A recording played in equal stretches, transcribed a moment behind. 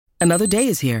Another day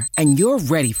is here, and you're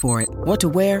ready for it. What to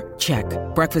wear? Check.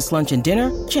 Breakfast, lunch, and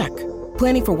dinner? Check.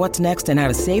 Planning for what's next and how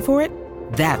to save for it?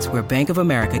 That's where Bank of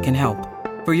America can help.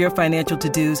 For your financial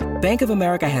to-dos, Bank of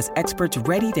America has experts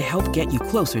ready to help get you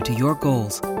closer to your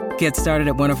goals. Get started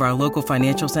at one of our local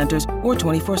financial centers or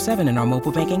 24/7 in our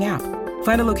mobile banking app.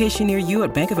 Find a location near you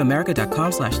at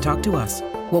bankofamerica.com/talktous.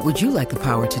 What would you like the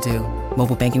power to do?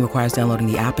 Mobile banking requires downloading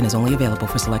the app and is only available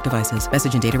for select devices.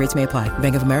 Message and data rates may apply.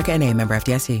 Bank of America N.A., member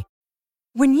FDIC.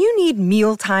 When you need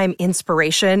mealtime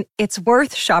inspiration, it's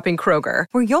worth shopping Kroger,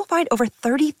 where you'll find over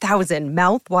 30,000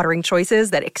 mouth-watering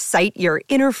choices that excite your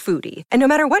inner foodie. And no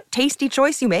matter what tasty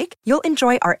choice you make, you'll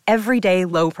enjoy our everyday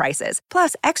low prices,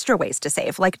 plus extra ways to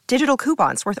save, like digital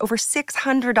coupons worth over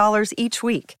 $600 each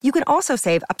week. You can also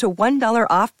save up to $1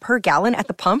 off per gallon at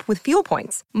the pump with fuel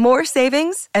points. More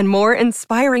savings and more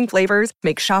inspiring flavors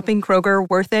make shopping Kroger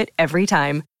worth it every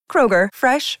time. Kroger,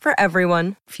 fresh for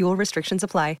everyone. Fuel restrictions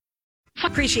apply.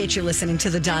 Appreciate you listening to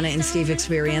the Donna and Steve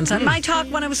Experience on My Talk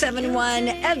 107.1,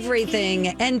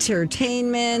 everything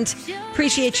entertainment.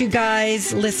 Appreciate you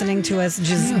guys listening to us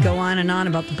just go on and on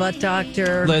about the butt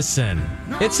doctor. Listen,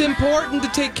 it's important to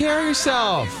take care of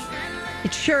yourself.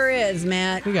 It sure is,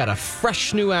 Matt. We got a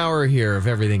fresh new hour here of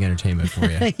everything entertainment for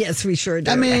you. Yes, we sure do.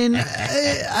 I mean,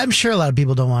 I'm sure a lot of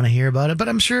people don't want to hear about it, but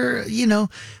I'm sure,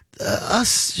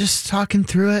 us just talking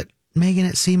through it, making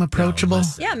it seem approachable. No,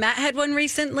 yeah, Matt had one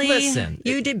recently. Listen.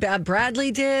 You did.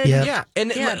 Bradley did. Yep. Yeah.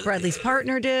 And Bradley's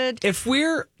partner did. If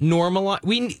we're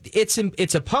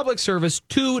it's a public service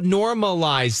to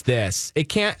normalize this.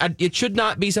 It should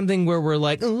not be something where we're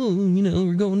like,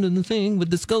 we're going to the thing with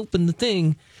the scope and the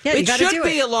thing. Yeah, it should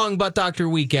be a long butt doctor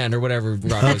weekend or whatever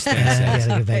Rocco's thing says.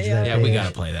 We got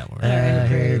to play that one.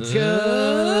 Here it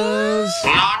goes.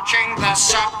 Launching the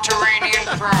subterranean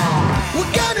probe.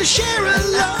 We're gonna share a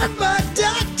long butt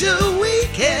doctor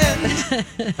weekend.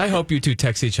 I hope you two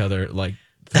text each other like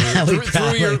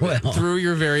through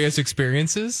your various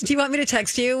experiences. Do you want me to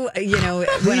text you,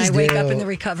 when I wake up in the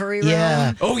recovery room?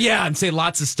 Yeah. Oh, yeah, and say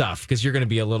lots of stuff because you're going to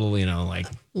be a little,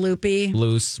 loopy,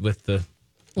 loose with the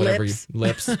whatever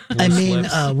lips. I mean,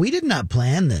 lips. we did not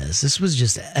plan this. This was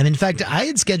just, in fact, I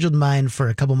had scheduled mine for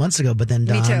a couple months ago, but then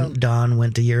Dawn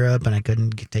went to Europe and I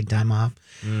couldn't take time off.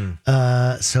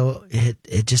 So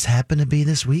it just happened to be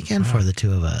this weekend for the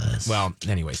two of us. Well,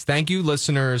 anyways, thank you,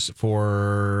 listeners,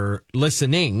 for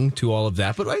listening to all of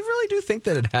that. But I really do think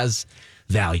that it has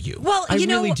value. Well, I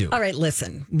really do. All right,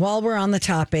 listen. While we're on the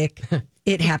topic,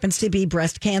 it happens to be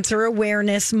Breast Cancer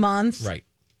Awareness Month. Right.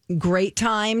 Great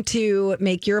time to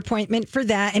make your appointment for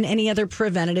that and any other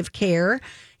preventative care.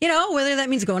 Whether that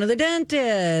means going to the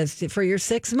dentist for your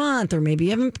 6th month or maybe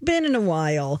you haven't been in a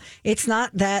while. It's not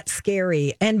that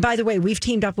scary. And by the way, we've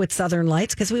teamed up with Southern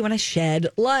Lights because we want to shed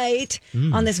light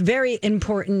on this very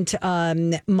important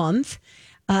month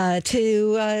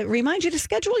to remind you to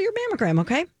schedule your mammogram,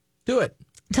 okay? Do it.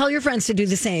 Tell your friends to do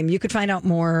the same. You could find out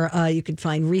more. You could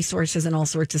find resources and all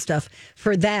sorts of stuff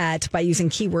for that by using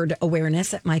keyword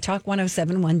awareness at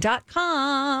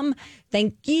mytalk1071.com.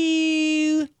 Thank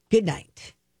you. Good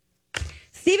night.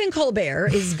 Stephen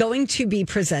Colbert is going to be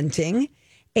presenting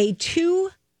a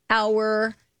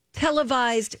 2-hour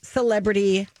televised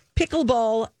celebrity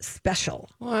pickleball special.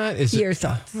 What is your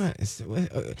thoughts?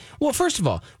 Well, first of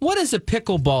all, what is a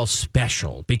pickleball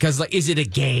special? Because is it a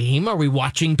game? Are we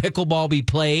watching pickleball be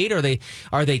played? Are they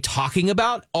talking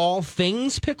about all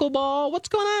things pickleball? What's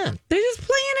going on? They're just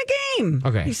playing a game.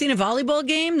 Okay. You've seen a volleyball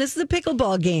game? This is a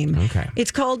pickleball game. Okay.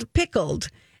 It's called Pickled.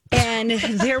 And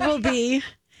there will be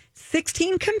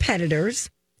 16 competitors.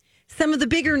 Some of the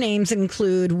bigger names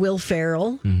include Will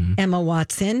Ferrell, Emma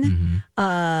Watson,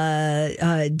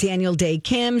 Daniel Day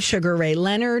Kim, Sugar Ray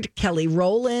Leonard, Kelly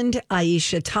Rowland,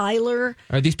 Aisha Tyler.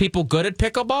 Are these people good at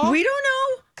pickleball? We don't know.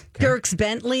 Okay. Dierks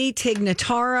Bentley, Tig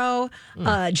Notaro,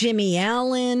 Jimmy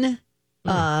Allen.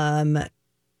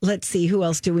 Let's see, who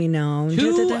else do we know?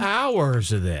 2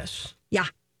 hours of this. Yeah.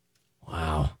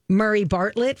 Wow. Murray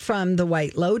Bartlett from The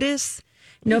White Lotus.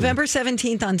 November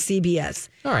 17th on CBS.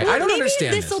 All right, I don't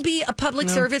understand this will be a public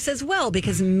service as well,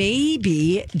 because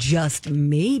maybe, just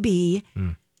maybe,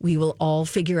 we will all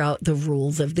figure out the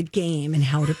rules of the game and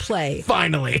how to play.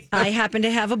 Finally. I happen to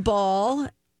have a ball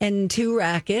and 2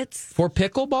 rackets. For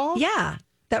pickleball? Yeah,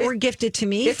 that were gifted to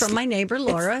me from my neighbor,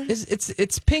 Laura.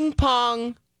 It's ping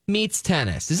pong meets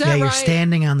tennis. Is that right? Yeah, you're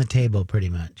standing on the table pretty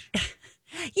much.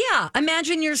 Yeah,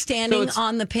 imagine you're standing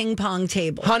on the ping pong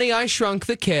table. Honey, I Shrunk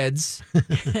the Kids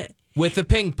with the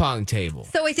ping pong table.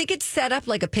 So I think it's set up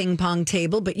like a ping pong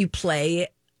table, but you play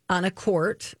on a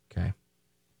court. Okay.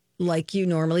 Like you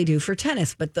normally do for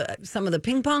tennis. But some of the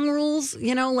ping pong rules,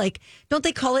 don't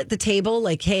they call it the table?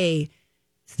 Like, hey,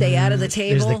 Stay out of the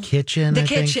table. There's the kitchen. The I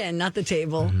think. kitchen, not the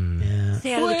table. Yeah.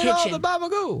 Stay out of the Wait on kitchen. the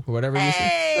babagoo, or whatever you say.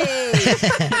 Hey!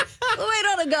 Wait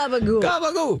on the gabagoo.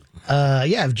 Babagoo.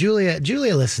 Yeah. If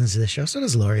Julia listens to this show, so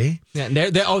does Lori. Yeah, and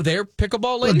they're pickleball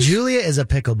Well, ladies. Julia is a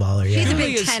pickleballer. Yeah. She's a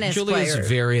big tennis Julia's player.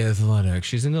 very athletic.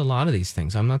 She's into a lot of these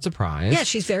things. I'm not surprised. Yeah,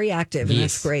 she's very active, and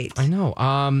that's great. I know.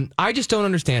 I just don't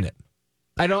understand it.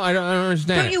 I don't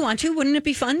understand. Don't you want to? Wouldn't it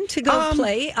be fun to go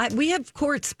play? We have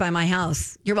courts by my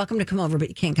house. You're welcome to come over, but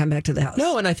you can't come back to the house.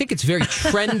 No, and I think it's very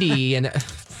trendy and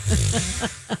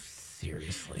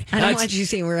seriously. I don't want you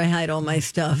seeing where I hide all my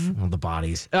stuff. Well, the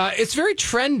bodies. It's very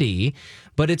trendy,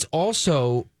 but it's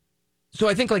also. So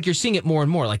I think like you're seeing it more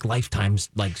and more, like Lifetime's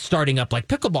like starting up like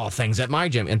pickleball things at my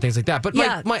gym and things like that. But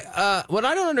Yeah. what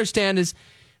I don't understand is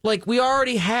like we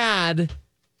already had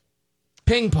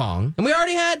ping pong and we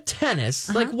already had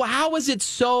tennis. Like how is it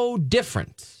so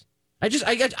different? I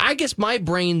guess my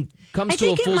brain comes I to a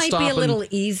think full it might stop be a and little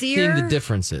easier seeing the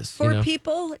differences for you know?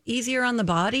 people, easier on the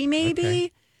body,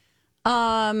 maybe.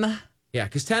 Okay. Yeah,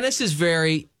 because tennis is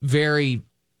very, very.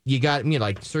 You got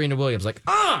like Serena Williams, like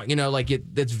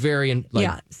that's very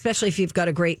Yeah, especially if you've got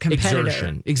a great competitor.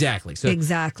 exertion. Exactly. So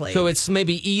Exactly. So it's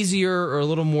maybe easier or a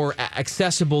little more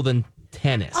accessible than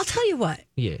tennis. I'll tell you what.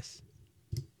 Yes,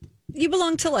 You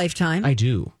belong to Lifetime. I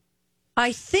do.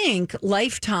 I think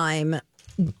Lifetime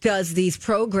does these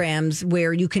programs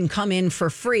where you can come in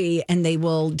for free and they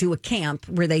will do a camp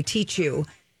where they teach you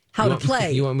how to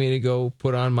play. You want me to go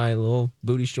put on my little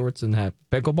booty shorts and have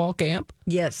pickleball camp?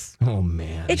 Yes. Oh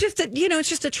man, It's just it's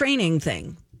just a training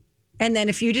thing. And then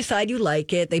if you decide you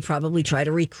like it, they probably try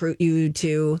to recruit you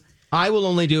to. I will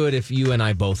only do it if you and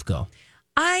I both go.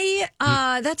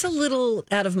 That's a little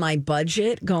out of my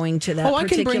budget going to that. Oh, I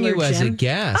can bring you gym. as a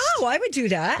guest. Oh, I would do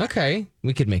that. Okay,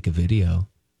 we could make a video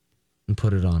and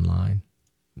put it online.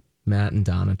 Matt and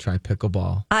Donna try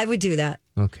pickleball. I would do that.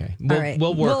 Okay, All right.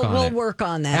 We'll work on it. We'll work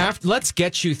on that. Let's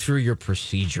get you through your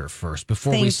procedure first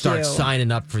before we Thank start you.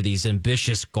 signing up for these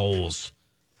ambitious goals.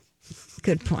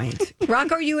 Good point.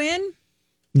 Rock, are you in?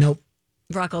 Nope.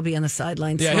 Rock will be on the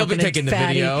sidelines. Yeah, he'll be smoking a taking the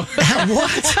fatty. video.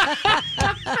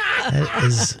 That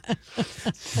is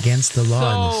against the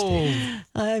law in this state.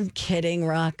 I'm kidding,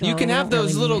 Rock. You can have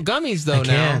those little gummies though I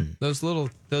now. can. Those little.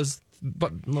 So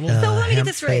let me get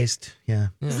this straight. hemp-based, Yeah.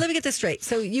 Let me get this straight.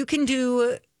 So you can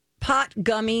do pot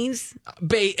gummies.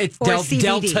 It's Or CBD.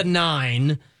 Delta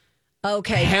 9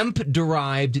 Okay. hemp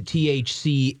derived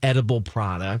THC edible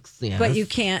products. Yes. But you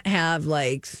can't have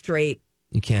like straight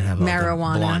You can't have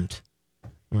marijuana. blunt.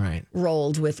 Right.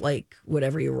 rolled with like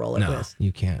whatever you roll it No, with.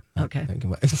 you can't. Okay. Think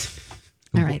about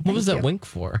All right, What was thank that you. wink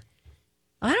for?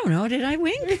 I don't know. Did I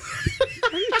wink?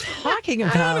 What are you talking I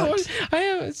about? don't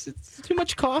know. It's too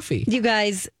much coffee. You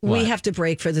guys, What? we have to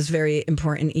break for this very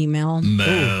important email.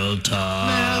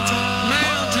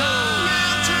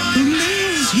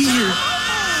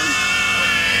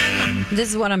 This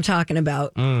is what I'm talking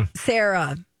about.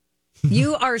 Sarah,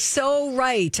 you are so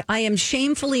right. I am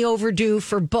shamefully overdue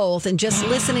for both, and just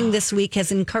listening this week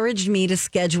has encouraged me to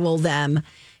schedule them.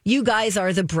 You guys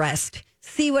are the breast.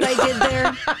 See what I did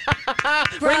there?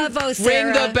 Bravo,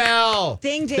 Sarah. Ring the bell.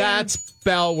 Ding, ding. That's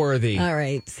bell worthy. All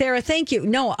right, Sarah, thank you.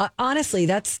 No, honestly,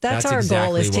 that's That's our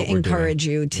goal, exactly is to what we're encourage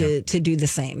doing. you to do the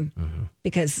same.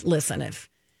 Because listen, if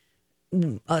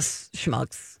us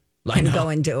schmucks I can know. go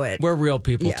and do it, We're real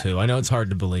people Yeah. too. I know it's hard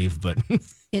to believe, but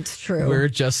it's true. we're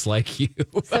just like you.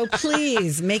 So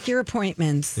please make your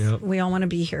appointments. Yep. We all want to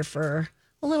be here for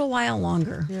a little while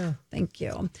longer. Yeah. Thank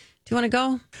you. Do you want to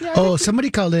go? Oh,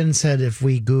 somebody called in and said if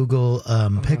we Google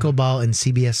pickleball and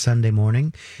CBS Sunday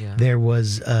Morning, there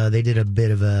was they did a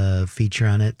bit of a feature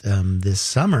on it this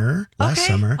summer, last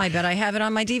summer. I bet I have it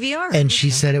on my DVR. And she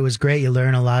said it was great. You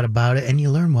learn a lot about it, and you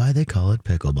learn why they call it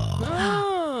pickleball.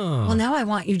 Well, now I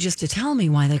want you just to tell me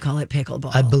why they call it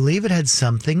pickleball. I believe it had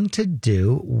something to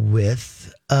do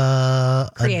with a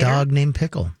Creator? dog named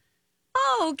Pickle.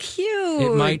 Oh, cute.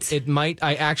 It might.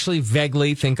 I actually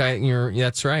vaguely think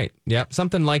that's right. Yep,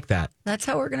 something like that. That's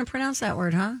how we're going to pronounce that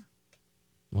word, huh?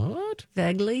 What?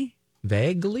 Vaguely?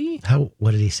 Vaguely?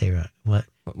 What did he say? What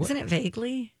Isn't it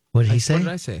vaguely? What did he say? What did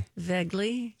I say?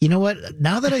 Vaguely? You know what?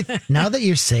 Now that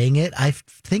you're saying it, I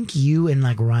think you and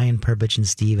like Ryan Perpich and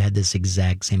Steve had this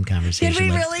exact same conversation. Did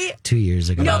we like really? 2 years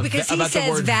ago. No, because he about the says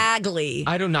word- vaguely.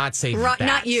 I do not say that.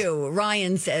 Not you.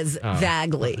 Ryan says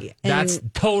vaguely. And That's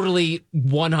totally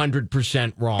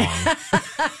 100% wrong.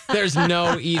 There's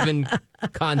no even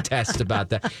contest about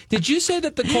that. Did you say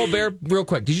that the Colbert, real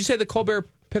quick, did you say the Colbert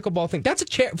pickleball thing? That's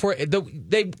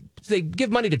a they give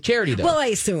money to charity, though. well, I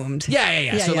assumed.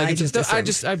 Yeah. So I like, just I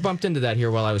assumed. I bumped into that here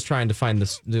while I was trying to find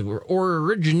the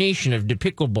origination of the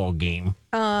pickleball game.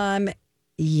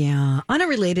 Yeah. On a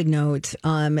related note,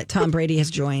 Tom Brady has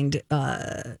joined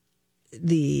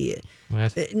the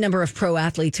number of pro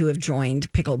athletes who have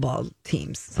joined pickleball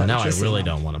teams. So now I really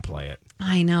don't want to play it.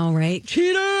 I know, right?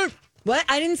 Cheater! What?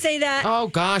 I didn't say that. Oh,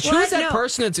 gosh. What? Who's that No.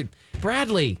 person? It's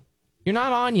Bradley. You're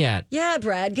not on yet. Yeah,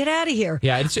 Brad, get out of here.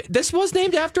 Yeah, this was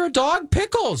named after a dog,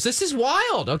 Pickles. This is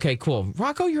wild. Okay, cool.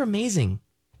 Rocco, you're amazing.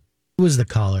 Who was the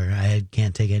caller? I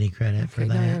can't take any credit for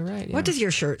that. No, you're right. Yeah. What does your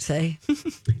shirt say?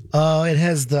 Oh, it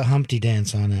has the Humpty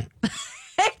Dance on it.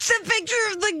 It's a picture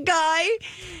of the guy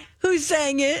who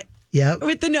sang it Yep.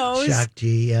 with the nose. Shock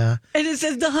G, yeah. And it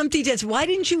says the Humpty Dance. Why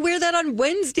didn't you wear that on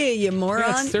Wednesday, you moron?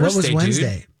 Yeah, it's Thursday, What was dude.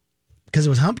 Wednesday? Because it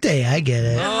was Hump Day. I get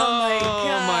it. Oh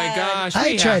my gosh. I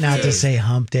we try have not to say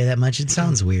Hump Day that much. It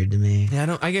sounds weird to me.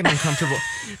 Yeah, I get uncomfortable.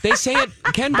 They say it.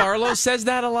 Ken Barlow says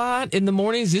that a lot in the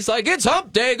mornings. He's like, "It's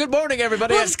Hump Day. Good morning,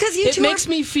 everybody." Well, it's 'cause you it two makes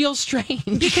me feel strange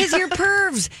Because you're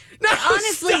pervs. No,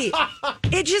 Honestly, stop.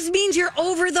 it just means you're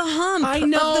over the hump. I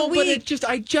know, of the but week.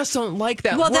 I just don't like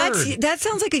that Well, word. that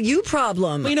sounds like a you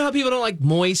problem. Well, you know how people don't like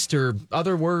moist or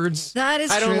other words? That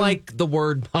is I don't true. like the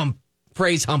word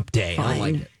phrase hump day. I don't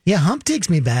like it. Yeah, hump takes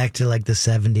me back to like the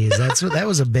 70s. That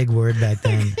was a big word back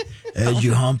then. As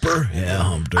you humper? Yeah,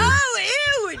 hump day. Oh,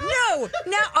 ew, no.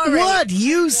 Now, all right. What?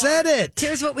 You said it.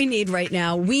 Here's what we need right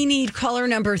now. We need caller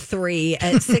number 3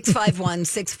 at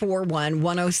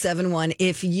 651-641-1071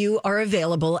 if you are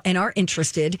available and are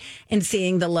interested in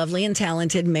seeing the lovely and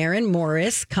talented Maren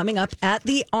Morris coming up at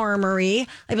the Armory.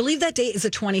 I believe that date is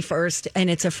the 21st and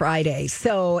it's a Friday.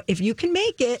 So if you can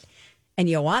make it and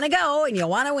you want to go and you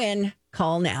want to win,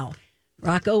 call now.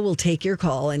 Rocco will take your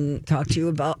call and talk to you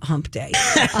about Hump Day.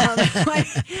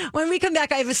 When we come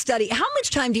back, I have a study. How much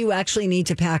time do you actually need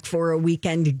to pack for a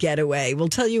weekend getaway? We'll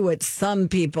tell you what some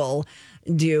people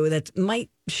do that might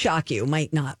shock you,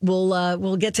 might not.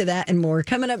 We'll get to that and more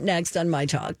coming up next on My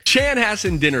Talk.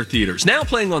 Chanhassen Dinner Theaters, now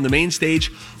playing on the main stage,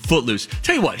 Footloose.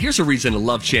 Tell you what, here's a reason to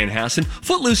love Chanhassen.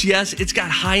 Footloose, yes, it's got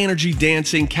high-energy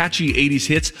dancing, catchy 80s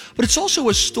hits, but it's also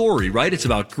a story, right? It's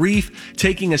about grief,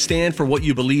 taking a stand for what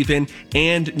you believe in,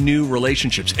 and new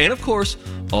relationships. And, of course,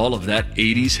 all of that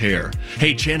 80s hair.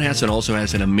 Hey, Chanhassen also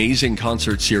has an amazing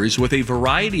concert series with a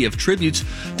variety of tributes.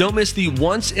 Don't miss the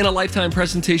once-in-a-lifetime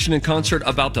presentation and concert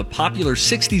about the popular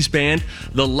 60s band,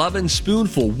 The Lovin'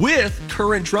 Spoonful, with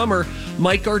current drummer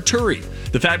Mike Arturi.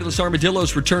 The Fabulous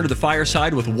Armadillos return to the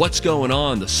fireside with What's Going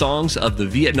On, the songs of the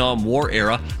Vietnam War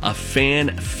era, a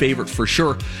fan favorite for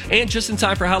sure. And just in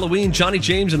time for Halloween, Johnny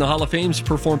James and the Hall of Fames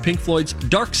perform Pink Floyd's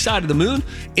Dark Side of the Moon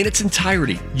in its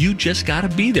entirety. You just gotta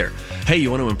be there. Hey, you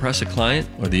want to impress a client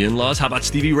or the in-laws? How about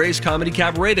Stevie Ray's Comedy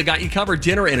Cabaret? They got you covered.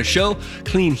 Dinner and a show.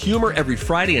 Clean humor every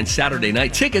Friday and Saturday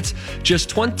night. Tickets, just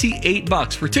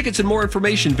 $28. For tickets and more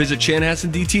information, visit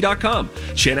ChanhassenDT.com.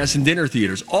 Chanhassen Dinner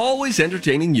Theaters, always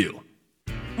entertaining you.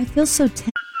 I feel so And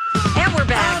we're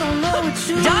back.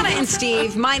 Donna and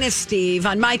Steve, minus Steve,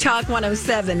 on My Talk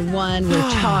 107.1,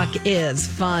 where talk is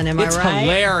fun. Am It's I right?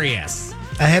 hilarious.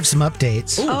 I have some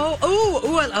updates.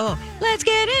 Oh. Let's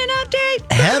get an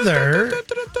update.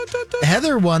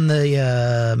 Heather won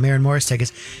the Maren Morris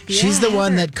tickets. She's the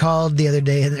one that called the other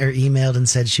day or emailed and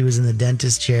said she was in the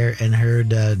dentist chair and heard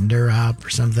Neurop or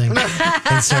something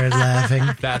and started laughing.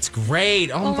 That's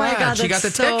great. Oh, my God, she got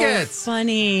that's the so tickets.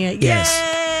 funny. Yes.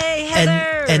 Yay,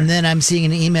 Heather. And then I'm seeing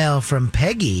an email from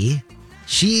Peggy.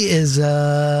 She is,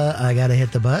 I gotta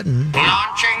hit the button.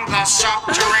 Launching the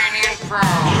Subterranean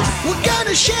Probe. We're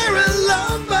gonna share a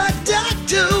Long Butt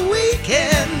Doctor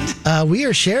weekend. We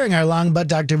are sharing our Long Butt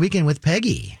Doctor weekend with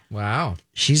Peggy. Wow.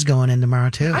 She's going in tomorrow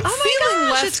too. I'm feeling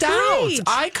gosh, left it's out. great.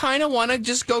 I kind of want to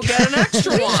just go get an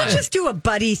extra we one. should just do a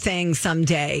buddy thing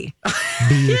someday.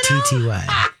 B-U-T-T-Y.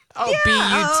 Oh,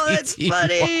 Oh, that's B-U-T-T-Y.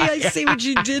 funny. I see what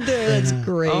you did there. That's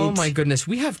great. Oh my goodness,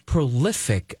 we have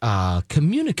prolific,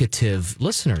 communicative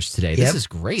listeners today. This is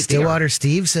great. Stillwater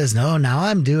Steve says, no, now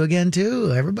I'm due again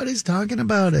too. Everybody's talking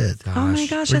about it. Oh my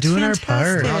gosh, We're that's doing our fantastic.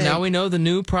 part. Well, now we know the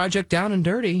new project Down and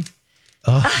Dirty.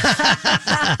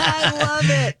 I love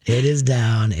it. It is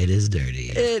down. It is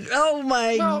dirty. Oh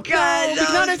my God. No,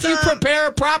 not if you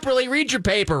prepare properly. Read your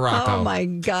paper, Rocco. Oh my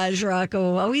gosh,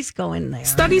 Rocco. Always going there.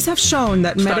 Studies have shown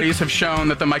that the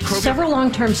microbial. Several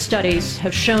long-term studies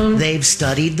have shown They've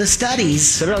studied the studies.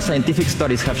 Several scientific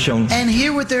studies have shown. And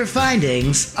here with their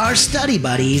findings are study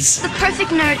buddies, the perfect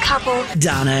nerd couple.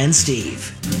 Donna and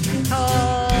Steve.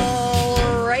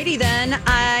 Alrighty then,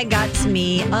 I got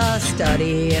me a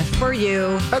study for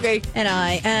you. Okay. And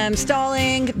I am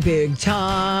stalling big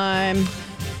time.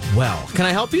 Well, can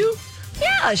I help you?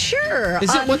 Yeah, sure.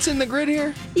 Is it what's in the grid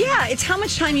here? Yeah, it's how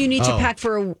much time you need to pack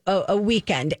for a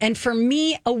weekend. And for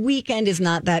me, a weekend is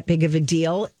not that big of a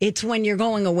deal. It's when you're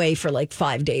going away for like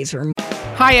 5 days or more.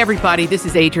 Hi, everybody. This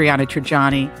is Adriana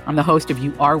Trajani. I'm the host of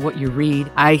You Are What You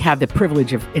Read. I have the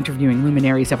privilege of interviewing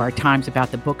luminaries of our times about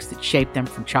the books that shaped them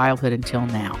from childhood until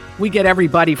now. We get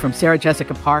everybody from Sarah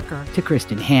Jessica Parker to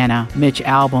Kristen Hanna, Mitch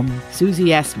Albom, Susie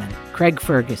Essman, Craig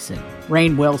Ferguson,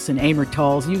 Rainn Wilson, Amor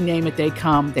Tolls, you name it, they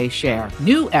come, they share.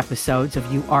 New episodes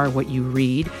of You Are What You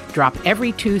Read drop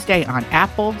every Tuesday on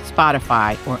Apple,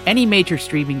 Spotify, or any major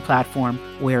streaming platform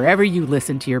wherever you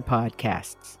listen to your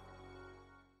podcasts.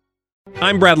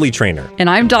 I'm Bradley Trainer. And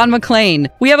I'm Don McClain.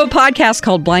 We have a podcast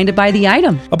called Blinded by the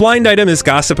Item. A blind item is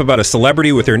gossip about a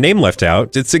celebrity with their name left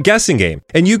out. It's a guessing game,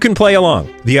 and you can play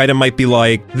along. The item might be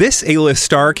like, this A-list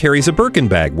star carries a Birkin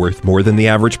bag worth more than the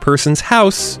average person's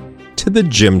house to the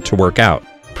gym to work out.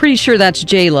 Pretty sure that's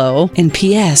J-Lo. And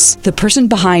P.S. the person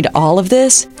behind all of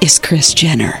this is Kris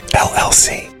Jenner,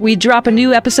 LLC. We drop a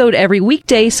new episode every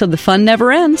weekday so the fun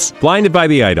never ends. Blinded by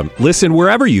the Item. Listen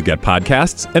wherever you get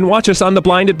podcasts and watch us on the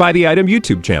Blinded by the Item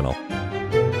YouTube channel.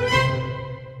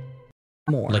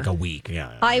 More. Like a week,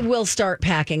 yeah. I will start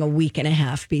packing a week and a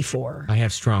half before. I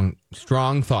have strong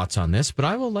thoughts on this, but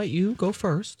I will let you go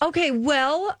first. Okay,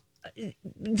 well,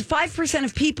 5%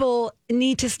 of people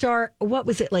need to start, what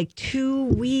was it, like 2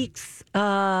 weeks?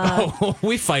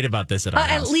 We fight about this at our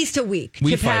house. At least a week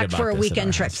to pack for a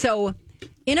weekend trip. So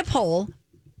in a poll,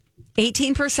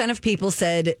 18% of people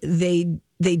said they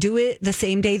do it the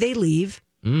same day they leave.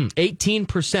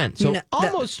 18%. So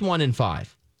almost 1 in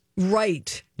 5.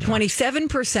 Right. Yeah.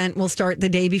 27% will start the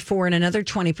day before, and another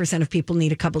 20% of people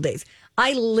need a couple days.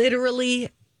 I literally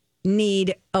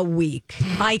need a week.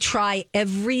 I try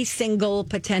every single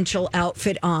potential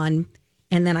outfit on,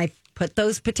 and then I put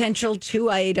those potential 2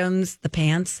 items, the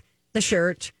pants, the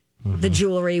shirt, the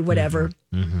jewelry, whatever,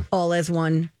 all as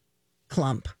one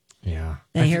clump. Yeah.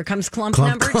 And here comes clump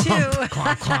number 2.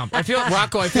 Clump. I feel,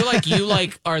 Rocco, like you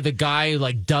are the guy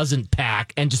who doesn't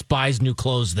pack and just buys new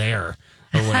clothes there.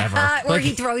 Or whatever. Or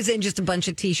he throws in just a bunch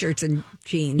of T-shirts and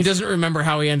jeans. He doesn't remember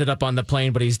how he ended up on the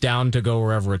plane, but he's down to go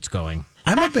wherever it's going.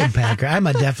 I'm a big packer. I'm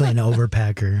definitely an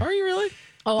overpacker. Are you really?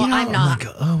 Oh, I'm not.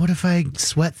 I'm like, what if I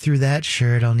sweat through that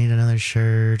shirt? I'll need another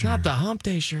shirt. Not the hump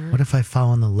day shirt. What if I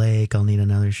fall in the lake? I'll need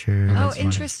another shirt. Oh,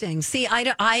 interesting. See,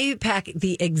 I pack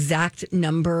the exact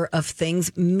number of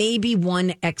things, maybe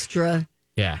one extra.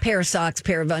 Yeah. Pair of socks,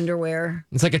 pair of underwear.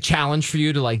 It's like a challenge for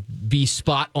you to be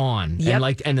spot on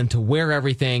and then to wear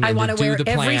everything. I want to wear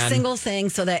every single thing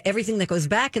so that everything that goes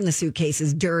back in the suitcase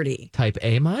is dirty. Type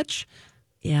A much?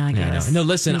 Yeah, I guess. No,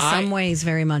 listen. In some ways,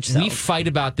 very much so. We fight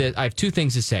about this. I have 2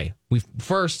 things to say.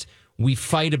 We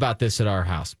fight about this at our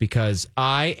house because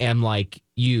I am like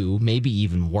you, maybe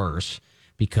even worse,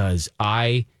 because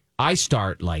I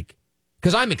start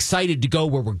because I'm excited to go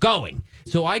where we're going.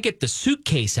 So I get the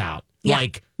suitcase out. Yeah,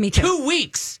 me too. 2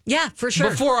 weeks. Yeah, for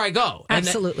sure. Before I go.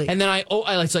 Absolutely. And then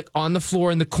it's on the floor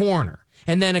in the corner.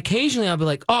 And then occasionally I'll be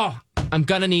like, oh, I'm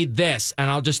going to need this. And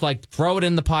I'll just throw it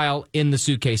in the pile in the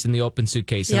suitcase, in the open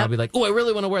suitcase. And I'll be like, oh, I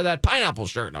really want to wear that pineapple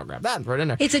shirt. And I'll grab that and throw it in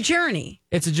there. It's a journey.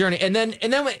 And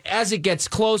then as it gets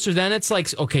closer, then it's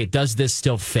like, okay, does this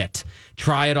still fit?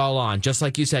 Try it all on, just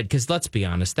like you said. Because let's be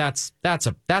honest, that's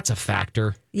a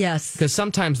factor. Yes. Because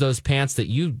sometimes those pants that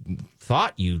you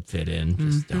thought you'd fit in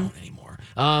just don't anymore.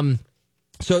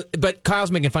 But Kyle's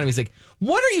making fun of me. He's like,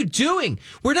 what are you doing?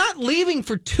 We're not leaving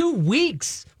for 2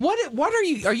 weeks. What are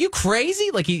you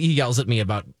crazy? He yells at me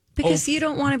about. Because you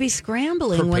don't want to be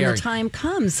scrambling when the time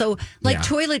comes. So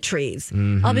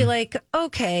toiletries, I'll be like,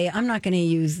 okay, I'm not going to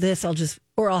use this.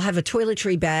 I'll have a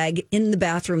toiletry bag in the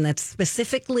bathroom that's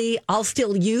specifically I'll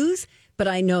still use, but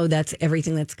I know that's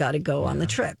everything that's got to go on the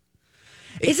trip.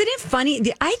 Isn't it funny?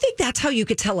 I think that's how you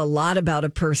could tell a lot about a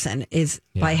person is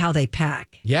by how they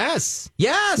pack. Yes.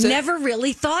 Never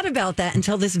really thought about that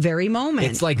until this very moment.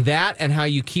 It's like that and how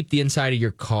you keep the inside of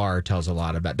your car tells a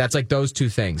lot about. That's those 2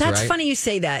 things, That's right? funny you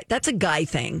say that. That's a guy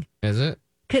thing. Is it?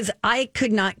 Because I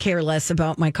could not care less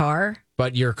about my car.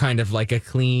 But you're kind of like a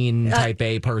clean type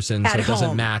A person, so it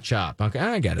doesn't match up. Okay,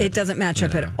 I get it. It doesn't match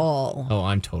up at all. Oh,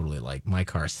 I'm totally my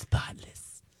car's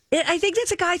spotless. I think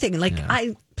that's a guy thing.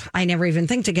 I never even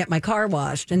think to get my car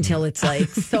washed until it's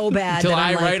so bad. Until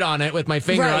I write on it with my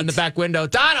finger on the back window,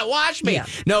 Donna, wash me. Yeah.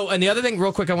 No, and the other thing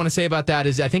real quick I want to say about that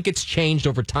is I think it's changed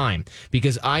over time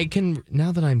because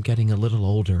now that I'm getting a little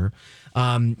older,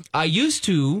 I used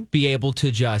to be able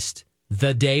to just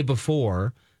the day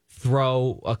before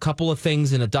throw a couple of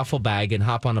things in a duffel bag and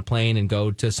hop on a plane and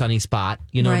go to sunny spot.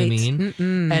 You know what I mean?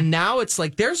 Mm-mm. And now it's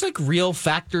like there's like real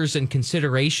factors and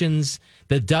considerations.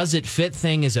 The does it fit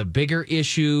thing is a bigger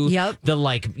issue. Yep. The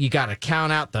like you got to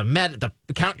count out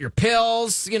count your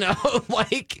pills. You know,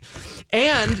 like,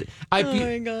 and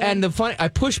and the funny I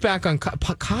push back on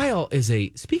Kyle is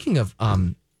speaking of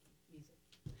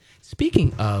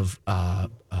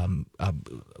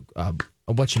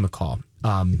whatchamacall.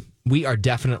 We are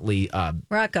definitely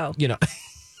Rocco. You know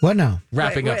what now?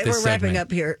 Wrapping up this We're wrapping segment.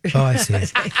 up here. Oh, I see. There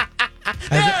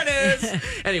it is.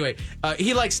 Anyway,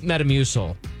 he likes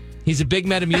Metamucil. He's a big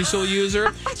Metamucil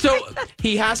user, so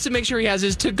he has to make sure he has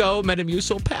his to-go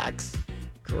Metamucil packs.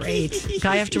 Great.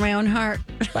 Guy after my own heart.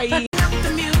 Bye.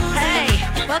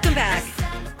 Hey, welcome back.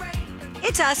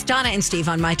 It's us, Donna and Steve,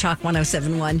 on My Talk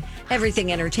 107.1,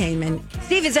 Everything Entertainment.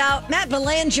 Steve is out. Matt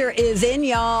Belanger is in,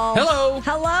 y'all. Hello.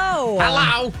 Hello.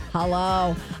 Hello.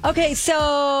 Hello. Okay,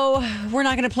 so we're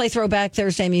not going to play Throwback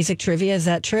Thursday music trivia. Is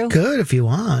that true? Good if you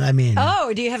want. I mean.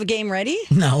 Oh, do you have a game ready?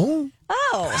 No.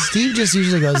 Oh. Steve just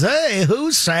usually goes, hey,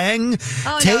 who sang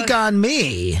Take On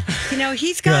Me? You know,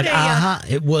 he's got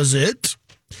it was it.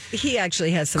 He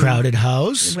actually has some Crowded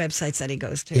House websites that he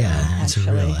goes to. Yeah, it's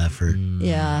a real effort.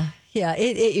 Yeah. Yeah,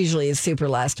 it usually is super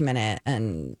last minute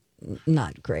and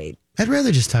not great. I'd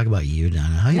rather just talk about you, Donna.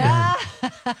 How you doing?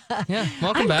 Yeah,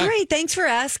 welcome back. I'm great. Thanks for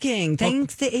asking.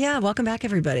 Thanks. Welcome back,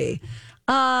 everybody.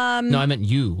 No, I meant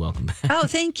you. Welcome back. Oh,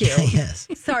 thank you. Yes.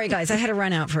 Sorry, guys. I had to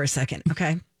run out for a second.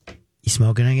 Okay. You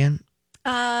smoking again?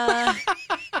 No.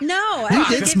 You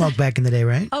did smoke back in the day,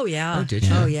 right? Oh, yeah. Oh, did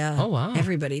you? Oh, yeah. Oh, wow.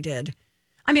 Everybody did.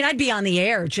 I mean, I'd be on the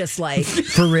air just like...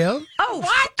 For real? Oh,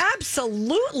 what?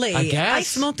 Absolutely. I guess. I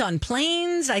smoked on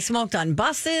planes. I smoked on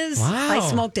buses. Wow. I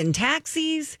smoked in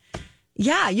taxis.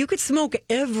 Yeah, you could smoke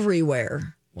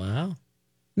everywhere. Wow.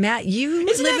 Matt, you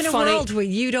live in a world where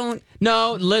you don't...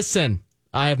 No, listen.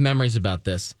 I have memories about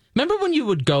this. Remember when you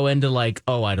would go into like,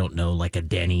 I don't know, like a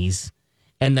Denny's?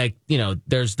 And like,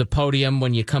 there's the podium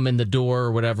when you come in the door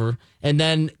or whatever. And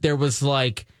then there was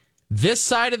like this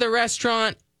side of the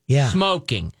restaurant... Yeah.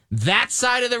 Smoking. That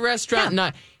side of the restaurant,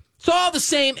 not. It's all the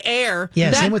same air.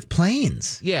 Yeah, same with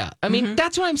planes. Yeah. I mean,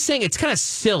 that's what I'm saying. It's kind of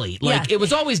silly. Like, it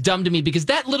was always dumb to me because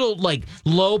that little, like,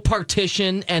 low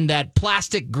partition and that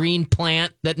plastic green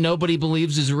plant that nobody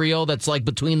believes is real that's, like,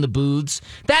 between the booths,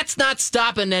 that's not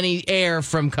stopping any air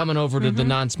from coming over to the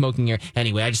non-smoking air.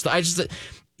 Anyway, I just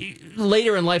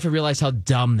later in life, I realized how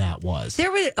dumb that was.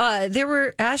 There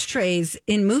were ashtrays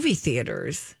in movie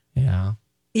theaters. Yeah.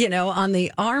 On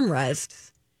the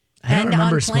armrests. I don't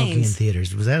remember smoking in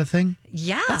theaters. Was that a thing?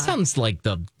 Yeah. That sounds like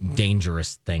the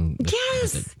dangerous thing.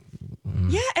 Yes.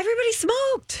 Yeah, everybody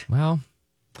smoked. Well,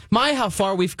 how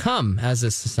far we've come as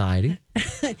a society. I'm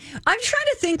trying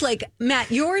to think, like,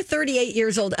 Matt, you're 38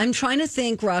 years old. I'm trying to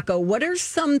think, Rocco, what are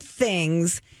some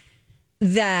things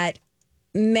that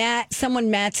someone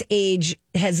Matt's age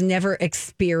has never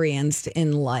experienced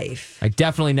in life? I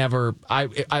definitely never.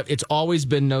 It's always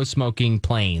been no smoking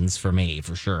planes for me,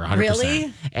 for sure. 100%.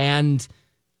 Really? And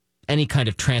any kind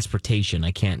of transportation,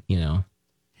 I can't.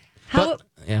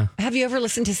 Have you ever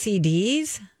listened to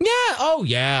CDs? Yeah. Oh,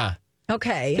 yeah.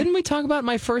 Okay. Didn't we talk about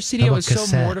my first CD? I was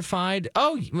so mortified.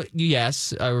 Oh,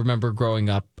 yes. I remember growing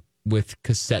up with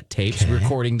cassette tapes,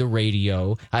 recording the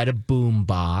radio. I had a boom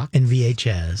box and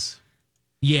VHS.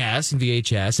 Yes,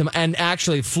 VHS. And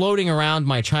actually, floating around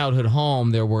my childhood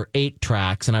home, there were 8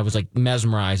 tracks, and I was like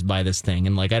mesmerized by this thing.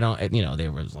 And like, they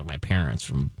were like my parents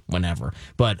from whenever.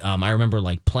 But I remember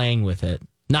like playing with it,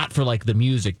 not for like the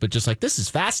music, but just like, this is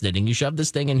fascinating. You shove this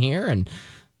thing in here, and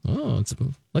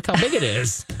look how big it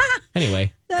is.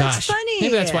 Anyway, that's funny.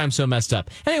 Maybe that's why I'm so messed up.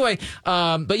 Anyway,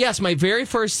 but yes, my very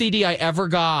first CD I ever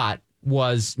got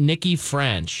was Nikki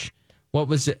French. What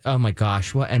was it? Oh my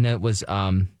gosh! What? And it was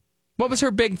what was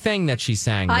her big thing that she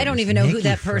sang? I don't even know who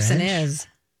that person is.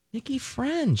 Nikki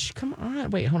French. Come on.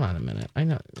 Wait, hold on a minute. I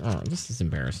know. Oh, this is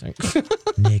embarrassing.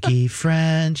 Nikki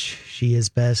French. She is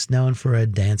best known for a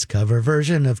dance cover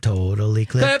version of Total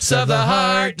Eclipse of the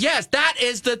Heart. Yes, that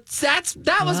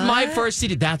was my first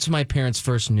CD. That's when my parents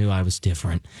first knew I was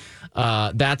different.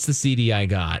 That's the CD I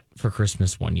got for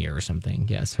Christmas one year or something.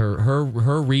 Yes, her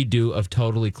redo of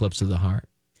Total Eclipse of the Heart.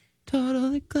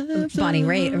 Total Eclipse. Bonnie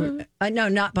Raitt. No,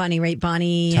 not Bonnie Raitt.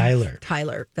 Bonnie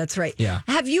Tyler. That's right. Yeah.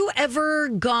 Have you ever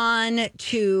gone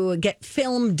to get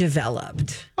film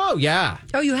developed? Oh, yeah.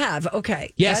 Oh, you have?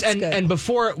 Okay. Yes, that's good. And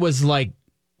before it was like,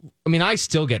 I mean, I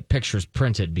still get pictures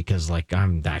printed because like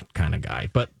I'm that kind of guy,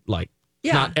 but like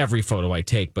not every photo I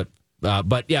take, but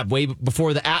But yeah, way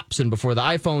before the apps and before the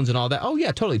iPhones and all that. Oh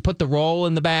yeah, totally. Put the roll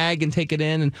in the bag and take it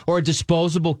in, or a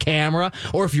disposable camera.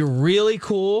 Or if you're really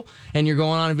cool and you're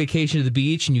going on a vacation to the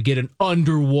beach and you get an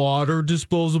underwater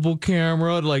disposable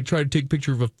camera to like try to take a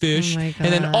picture of a fish. Oh my God.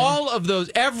 And then all of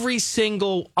those, every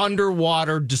single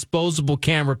underwater disposable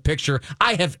camera picture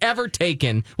I have ever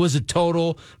taken was a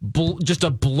total, just a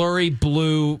blurry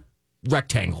blue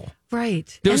rectangle.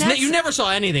 Right. You never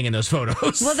saw anything in those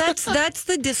photos. Well, that's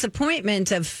the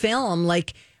disappointment of film.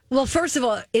 Like, well, first of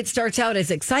all, it starts out as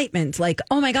excitement. Like,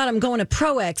 oh my God, I'm going to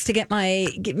ProX to get my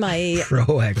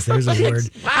ProX. There's a word.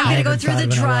 I'm going to go through the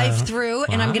drive-through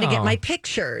and I'm going to get my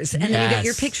pictures. And then you get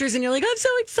your pictures and you're like, I'm so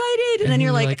excited. And then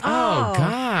you're like, oh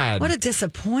God, what a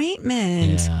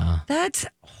disappointment. Yeah. That's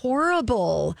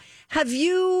horrible. Have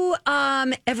you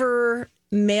ever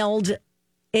mailed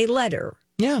a letter?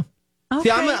 Yeah. Okay.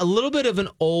 See, I'm a little bit of an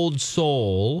old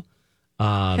soul,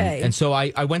 and so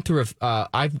I went through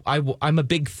I'm a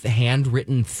big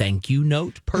handwritten thank you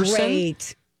note person.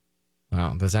 Great.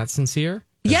 Wow, was that sincere?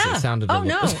 Yeah. It sounded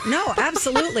No,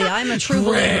 absolutely. I'm a true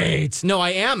Great. believer. No, I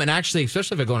am, and actually,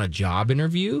 especially if I go on a job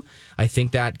interview, I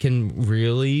think that can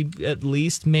really at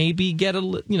least maybe get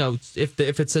if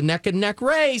it's a neck and neck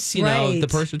race, the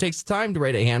person who takes the time to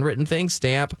write a handwritten thing,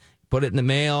 stamp. Put it in the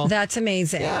mail. That's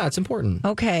amazing. Yeah, it's important.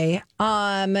 Okay.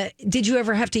 Did you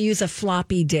ever have to use a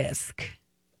floppy disk?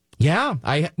 Yeah,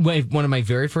 one of my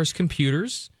very first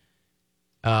computers.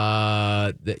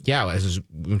 When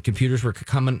computers were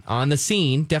coming on the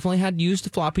scene, definitely had used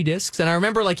floppy disks. And I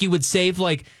remember you would save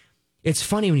it's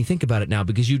funny when you think about it now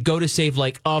because you'd go to save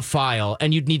a file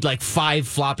and you'd need 5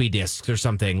 floppy disks or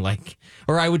something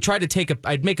or I would try to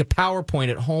I'd make a PowerPoint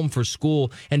at home for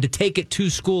school, and to take it to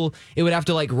school, it would have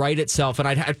to write itself, and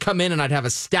I'd come in and I'd have a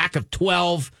stack of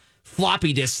 12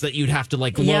 floppy disks that you'd have to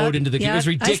load into the computer. It was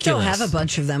ridiculous. I still have a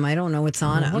bunch of them. I don't know what's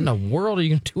on them. What in the world are you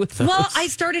going to do with those? Well, I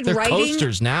started They're writing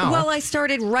coasters now. Well, I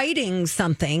started writing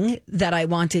something that I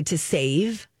wanted to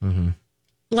save,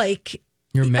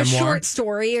 your memoir? A short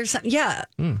story or something. Yeah.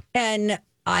 And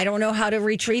I don't know how to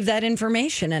retrieve that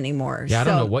information anymore. Yeah, I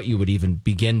don't know what you would even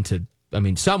begin to. I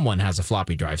mean, someone has a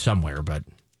floppy drive somewhere, but.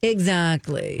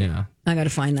 Exactly. Yeah. I got to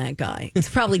find that guy. It's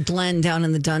probably Glenn down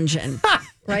in the dungeon.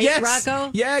 Right, yes.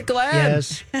 Rocco? Yeah, Glenn.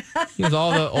 Yes. He was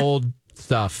all the old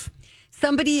stuff.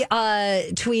 Somebody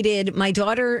tweeted, my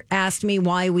daughter asked me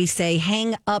why we say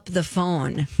hang up the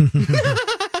phone.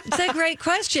 It's a great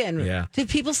question. Yeah. Do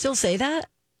people still say that?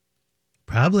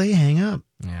 Probably hang up.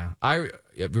 Yeah. I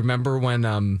remember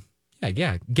when,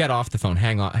 get off the phone,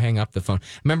 hang up the phone.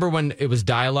 Remember when it was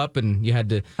dial up and you had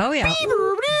to. Oh, yeah.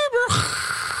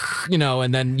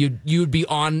 And then you'd be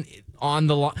on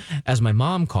the line, as my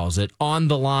mom calls it, on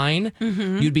the line.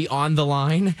 Mm-hmm. You'd be on the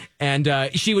line, and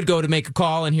she would go to make a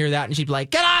call and hear that, and she'd be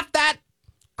like, "Get off that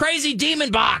crazy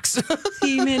demon box!"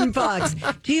 Demon box.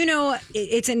 Do you know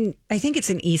I think it's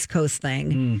an East Coast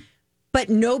thing, but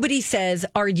nobody says,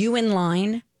 "Are you in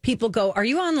line?" People go, "Are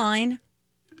you online?"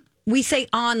 We say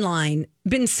online.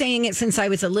 Been saying it since I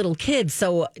was a little kid.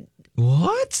 So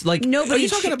what? Nobody? Are you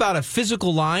talking about a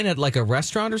physical line at a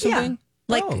restaurant or something?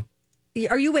 Yeah.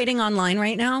 Are you waiting online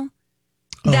right now?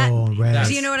 Right.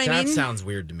 Do you know what I mean? That sounds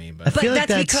weird to me, I feel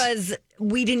that's because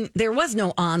there was no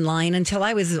online until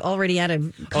I was already out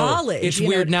of college. It's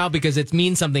weird now because it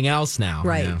means something else now.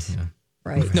 Right. Yeah.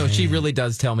 Right. No, she really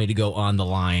does tell me to go on the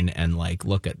line and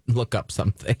look up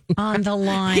something. On the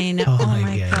line. oh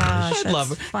my gosh. I love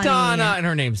her. Funny. Donna, and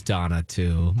her name's Donna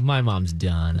too. My mom's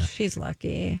Donna. She's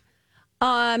lucky.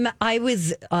 I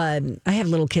have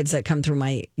little kids that come through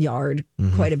my yard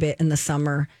quite a bit in the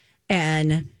summer,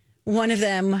 and one of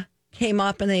them came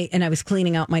up and I was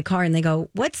cleaning out my car, and they go,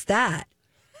 "What's that?"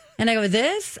 And I go,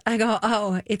 "This?" I go,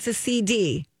 "Oh, it's a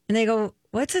CD." And they go,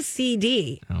 "What's a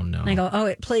CD?" Oh no. And I go, "Oh,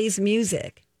 it plays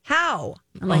music." How?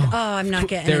 I'm like, "Oh, I'm not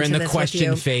getting They're into in the this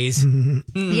question with you. phase.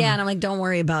 Yeah, and I'm like, "Don't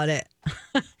worry about it."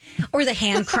 Or the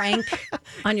hand crank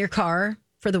on your car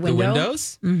for the window. The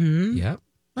windows? Mm-hmm. Yep.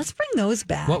 Let's bring those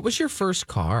back. What was your first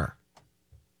car?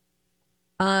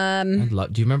 Do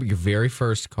you remember your very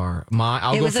first car?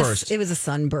 I'll go first. It was a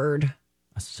Sunbird.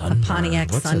 A Sunbird. A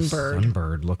Pontiac What's Sunbird. A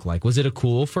Sunbird look like? Was it a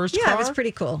cool first car? Yeah, it was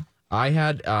pretty cool. I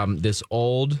had this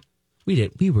old. We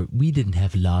didn't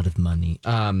have a lot of money.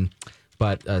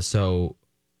 So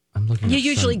I'm looking. You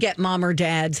usually get mom or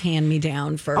dad's hand me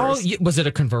down first. Oh, was it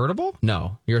a convertible?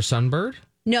 No, you're a Sunbird.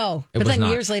 No, but then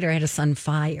years later I had a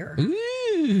Sunfire.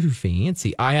 Ooh,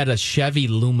 fancy! I had a Chevy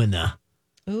Lumina.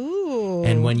 Ooh,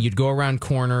 And when you'd go around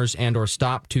corners and or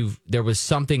stop there was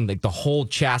something like the whole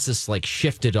chassis like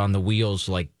shifted on the wheels,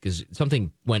 like 'cause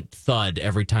something went thud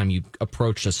every time you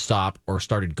approached a stop or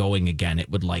started going again. It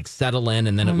would like settle in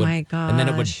and then it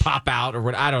would pop out or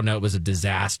what. I don't know. It was a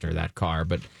disaster, that car.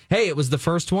 But hey, it was the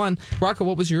first one. Rocco,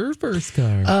 what was your first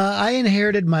car? I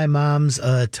inherited my mom's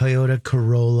Toyota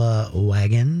Corolla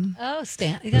wagon. Oh,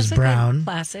 Stan. It was brown.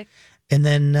 Classic. And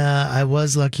then I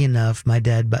was lucky enough. My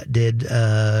dad did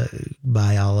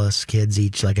buy all us kids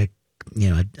each like an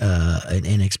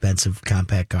inexpensive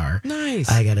compact car.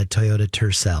 Nice. I got a Toyota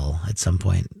Tercel at some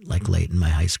point, like late in my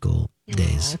high school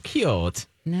days. Oh, cute.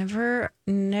 Never.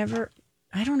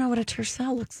 I don't know what a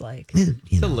Tercel looks like.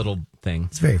 It's a little thing.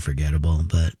 It's very forgettable,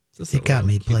 but it got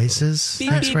me places.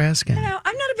 Thanks for asking. I'm not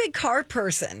a big car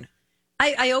person.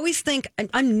 I always think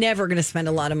I'm never going to spend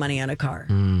a lot of money on a car,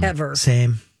 ever.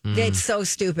 Same. It's so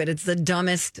stupid. It's the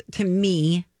dumbest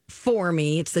for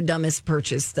me. It's the dumbest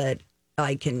purchase that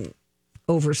I can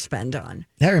overspend on.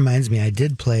 That reminds me, I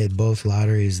did play both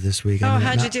lotteries this week.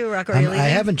 How'd you do, Rocco? I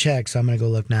haven't checked, so I'm going to go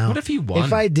look now. What if you won?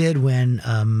 If I did win,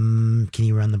 can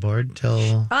you run the board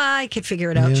till I could figure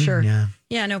it out, noon? sure.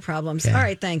 Yeah, no problems. Yeah. All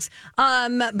right, thanks.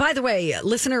 By the way,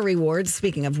 listener rewards,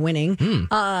 speaking of winning,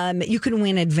 you can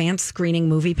win advanced screening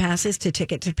movie passes to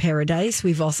Ticket to Paradise.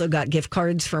 We've also got gift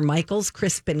cards for Michael's,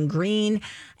 Crisp and Green,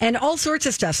 and all sorts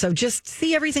of stuff. So just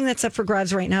see everything that's up for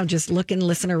grabs right now. Just look in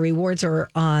listener rewards or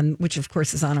which of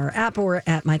course is on our app or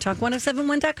at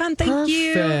mytalk1071.com. Thank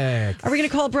you. Are we going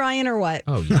to call Brian or what?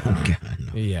 Oh, yeah. God,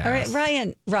 no. Yeah. All right,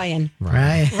 Ryan.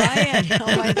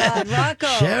 Oh, my God. Rocco.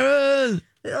 Sharon.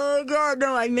 Oh, God,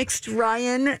 no. I mixed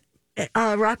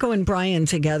Rocco and Brian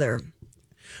together.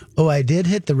 Oh, I did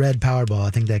hit the red Powerball. I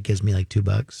think that gives me like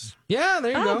 $2. Yeah,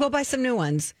 there you go. Go buy some new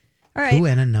ones. All right. Ooh,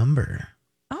 and a number.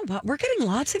 Oh, well, we're getting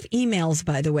lots of emails,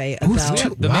 by the way,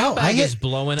 about... The mailbag is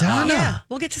blowing up. Yeah,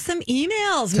 we'll get to some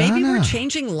emails. Maybe we're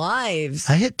changing lives.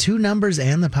 I hit 2 numbers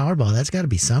and the Powerball. That's got to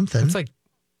be something. It's like...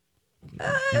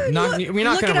 we're not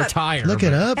going to retire. Look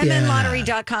it up,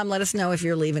 MNLottery.com. Let us know if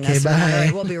you're leaving us. Bye. All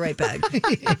right, we'll be right back.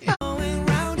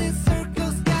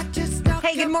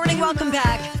 Hey, good morning. Welcome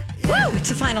back. Woo, it's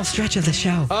the final stretch of the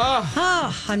show.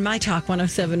 On My Talk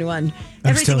 1071.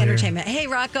 Everything Entertainment. Hey,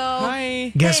 Rocco.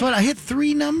 Hi. Guess what? I hit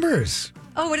 3 numbers.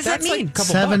 Oh, what does that mean? Like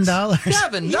 $7.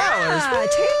 $7. Yeah,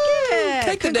 take it.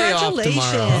 Take the day off tomorrow.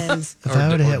 Congratulations. If I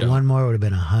would have hit one more, it would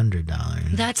have been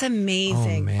 $100. That's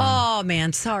amazing. Oh,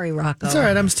 man. Sorry, Rocco. It's all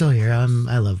right. I'm still here.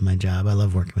 I love my job. I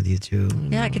love working with you, too.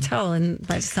 Yeah, I could tell and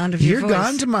by the sound of your voice. You're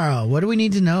gone tomorrow. What do we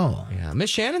need to know? Yeah, Miss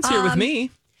Shannon's here with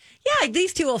me. Yeah,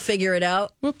 these two will figure it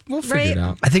out. We'll figure it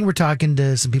out. I think we're talking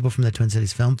to some people from the Twin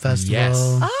Cities Film Festival. Yes.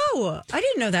 Oh, I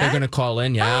didn't know that. They're going to call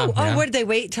in, yeah. Oh, what, did they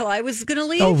wait till I was going to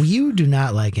leave? Oh, you do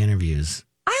not like interviews.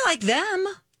 I like them.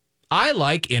 I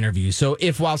like interviews. So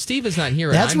while Steve is not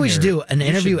here, that's what we should do. An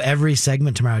interview every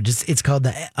segment tomorrow. It's called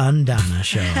the Undonna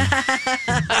Show.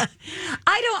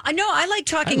 I like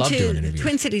talking to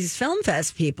Twin Cities Film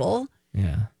Fest people.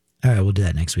 Yeah. All right, we'll do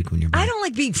that next week when you're back. I don't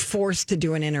like being forced to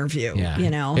do an interview. Yeah.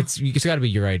 You know, it's got to be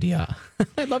your idea.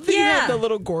 I love that you have the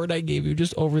little gourd I gave you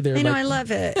just over there. I know, I love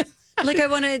it. Like I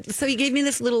want to. So you gave me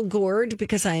this little gourd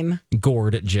because I'm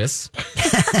gourd at Gis.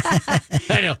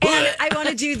 I know. And I want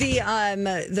to do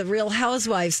the Real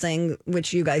Housewives thing,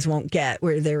 which you guys won't get,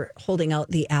 where they're holding out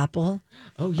the apple.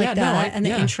 Oh yeah, like that, and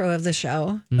the intro of the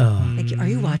show. Are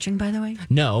you watching, by the way?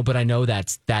 No, but I know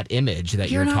that's that image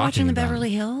that you're not talking watching the about. Beverly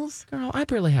Hills. Girl, I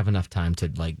barely have enough time to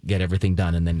get everything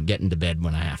done and then get into bed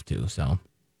when I have to. So.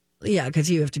 Yeah, because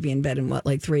you have to be in bed in what,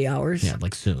 like 3 hours? Yeah,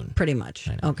 like soon. Pretty much.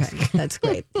 Okay, that's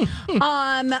great.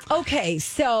 Okay,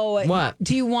 so what?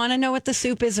 Do you want to know what the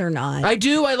soup is or not? I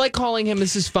do. I like calling him.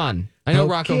 This is fun. I know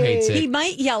Rocco hates it. He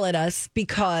might yell at us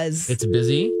because it's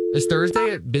busy. Is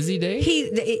Thursday a busy day?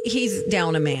 He's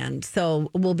down a man, so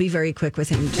we'll be very quick with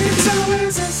him. It's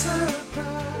always a surprise.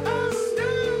 Oh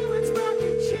no, it's mac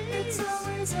and cheese. It's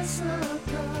always a surprise.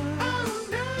 Oh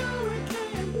no, it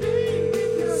can't be.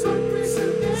 It's always a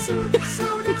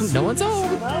surprise. No one's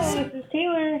home. Hello, this is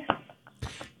Taylor.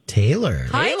 Taylor.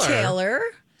 Hi, Taylor.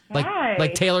 Hi.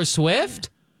 Like Taylor Swift?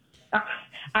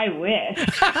 I wish.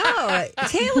 Oh,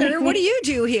 Taylor, what do you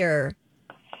do here?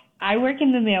 I work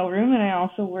in the mailroom, and I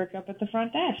also work up at the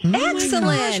front desk.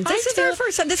 Excellent. This is our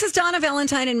first time. This is Donna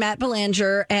Valentine and Matt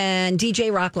Belanger and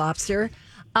DJ Rock Lobster.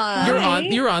 You're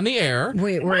on the air.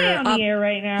 We're on the air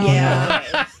right now.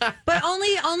 Yeah, but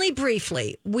only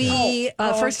briefly.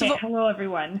 First of all, hello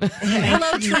everyone.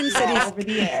 Hello, Twin Cities. Over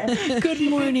the air. Good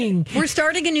morning. We're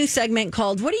starting a new segment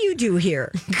called "What Do You Do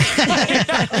Here?"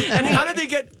 And how did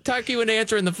they talk you into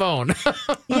answering the phone?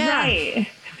 Yeah. Right.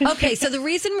 Okay, so the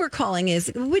reason we're calling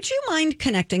is, would you mind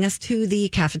connecting us to the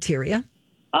cafeteria?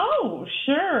 Oh,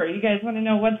 sure. You guys want to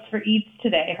know what's for eats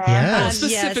today, huh? Yeah.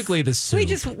 Specifically the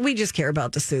soup. We just care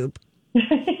about the soup.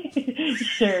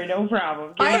 Sure, no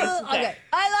problem. Give us a sec. Okay.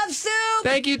 I love soup.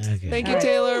 Thank you. Okay. Thank you,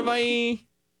 Taylor. Bye.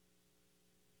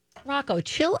 Rocco,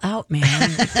 chill out,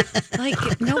 man.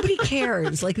 Like, nobody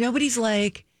cares. Like, nobody's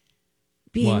like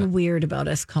being What? weird about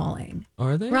us calling.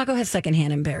 Are they? Rocco has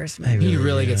secondhand embarrassment. He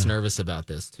really gets nervous about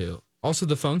this, too. Also,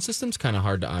 the phone system's kind of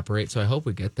hard to operate, so I hope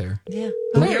we get there. Yeah.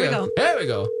 Oh, here we go. There we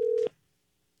go.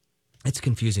 It's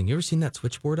confusing. You ever seen that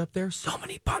switchboard up there? So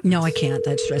many buttons. No, I can't.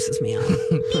 That stresses me out.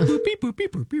 Beep, boop, beep, boop,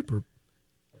 beep, boop, beep, boop.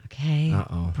 Okay.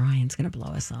 Uh-oh. Brian's going to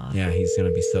blow us off. Yeah, he's going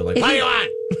to be so like, If what do he- you want?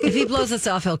 If he blows us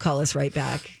off, he'll call us right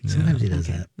back. Sometimes he does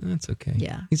that. That's okay.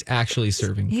 Yeah. He's actually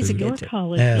serving He's a food.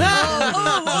 good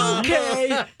Yeah.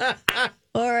 okay.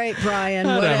 All right, Brian,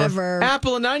 whatever.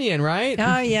 Apple and onion, right?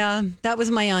 Oh, yeah. That was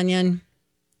my onion.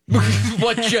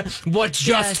 what just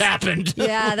Yes. happened?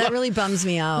 Yeah, that really bums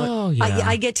me out. Oh, yeah.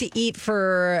 I get to eat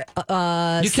for You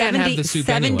can't 70, have the soup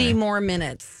 70 anyway. more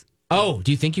minutes. Oh,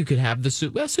 do you think you could have the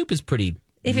soup? Well, soup is pretty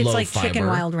If it's low like fiber. chicken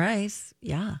wild rice,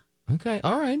 yeah. Okay,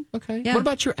 all right, okay. Yeah. What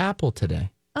about your apple today?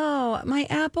 Oh, my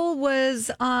apple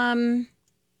was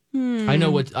I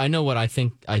know what I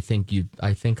think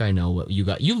I know what you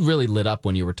got. You really lit up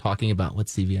when you were talking about what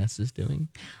CVS is doing.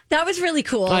 that was really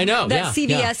cool. I know, that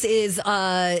yeah, CVS is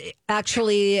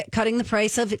actually cutting the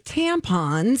price of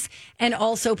tampons and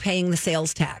also paying the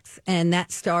sales tax, and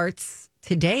that starts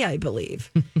today, I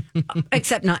believe.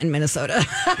 Except not in Minnesota.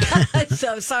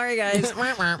 So sorry, guys.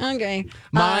 Okay.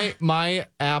 My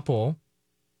apple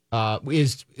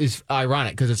is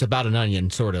ironic because it's about an onion,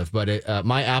 sort of. But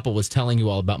my apple was telling you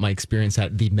all about my experience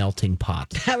at the Melting Pot.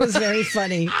 That was very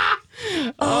funny.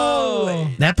 Oh.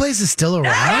 That place is still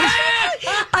around?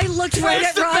 I looked right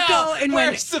at Rocco and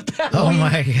went, Where's the bell? Oh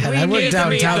my God. I worked need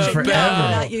downtown the forever.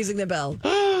 bell. not using the bell.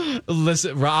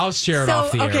 Listen, I'll share it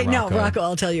off the air. Okay, no, Rocco. Rocco,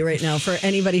 I'll tell you right now for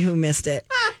anybody who missed it.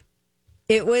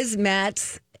 It was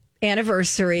Matt's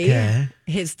anniversary, Okay.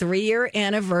 his 3-year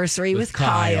anniversary with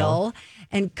Kyle.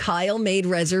 And Kyle made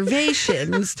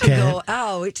reservations to Okay. go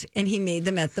out, and he made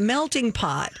them at the Melting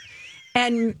Pot.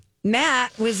 And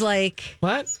Matt was like,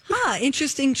 What?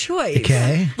 interesting choice.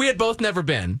 Okay. We had both never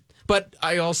been, but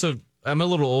I'm a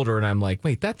little older, and I'm like,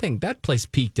 wait, that place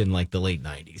peaked in like the late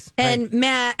 90s. And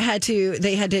Matt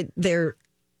their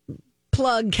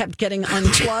plug kept getting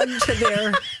unplugged to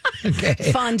their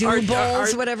fondue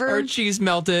bowls, whatever. Our cheese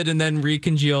melted and then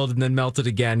recongealed and then melted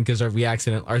again because our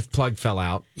plug fell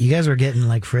out. You guys were getting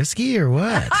like frisky or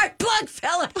what? Our plug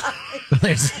fell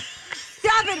out.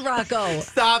 Stop it, Rocco.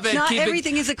 Stop it. Not Keep it-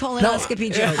 everything is a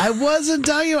colonoscopy joke. I wasn't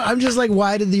talking about, I'm just like,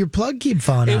 why did your plug keep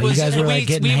falling out? You guys were like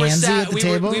getting handsy at the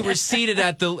table? We were seated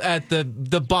at the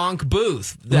Bonk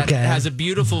booth that has a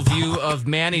beautiful view of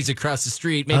Manny's across the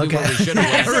street. Maybe where we should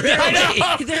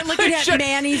have. They're looking at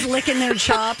Manny's licking their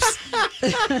chops.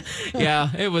 Yeah,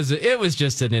 it was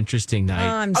just an interesting night.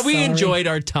 Oh, I'm We sorry. enjoyed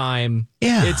our time.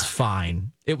 Yeah. It's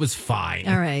fine. It was fine.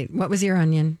 All right. What was your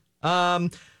onion?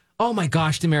 Oh my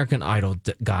gosh, the American Idol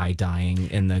guy dying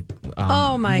in the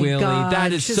Oh my Willie. God,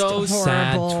 That is just so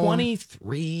sad. horrible.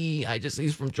 23.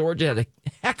 He's from Georgia, had a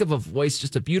heck of a voice,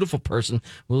 just a beautiful person.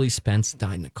 Willie Spence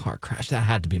died in a car crash. That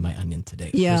had to be my onion today.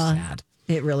 It was Yeah. so sad.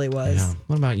 It really was. Yeah.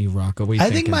 What about you, Rocco? What are you I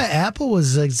think thinking? my apple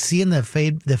was like seeing the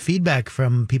feedback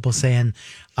from people saying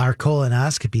our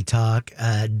colonoscopy talk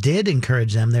did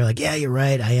encourage them. They're like, yeah, you're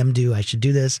right. I am due. I should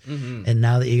do this. Mm-hmm. And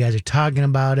now that you guys are talking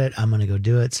about it, I'm going to go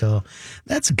do it. So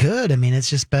that's good. I mean, it's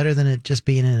just better than it just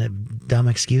being a dumb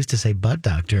excuse to say butt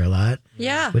doctor a lot.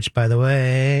 Yeah. Which, by the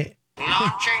way,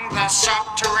 Launching the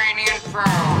subterranean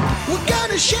probe. we're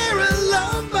going to share a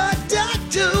love butt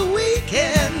doctor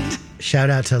weekend.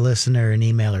 Shout out to listener and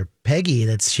emailer Peggy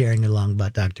that's sharing a long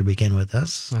butt doctor weekend with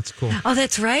us. That's cool. Oh,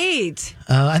 that's right.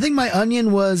 I think my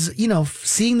onion was,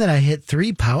 seeing that I hit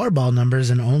 3 Powerball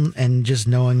numbers and just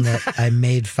knowing that I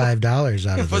made $5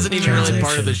 out of it. It wasn't even really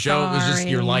part of the show. It was just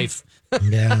your Sorry. life.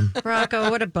 Yeah. Rocco,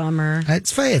 what a bummer.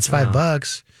 It's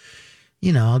 $5.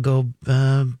 I'll go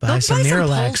buy buy some some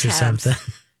Miralax pull or tabs. something.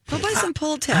 Go buy some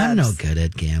pull tabs. I'm no good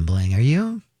at gambling. Are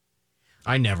you?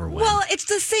 I never win. Well, it's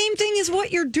the same thing as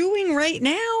what you're doing right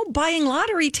now, buying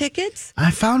lottery tickets.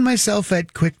 I found myself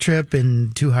at Quick Trip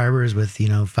in Two Harbors with,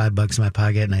 $5 in my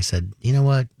pocket. And I said, you know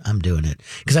what? I'm doing it.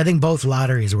 Because I think both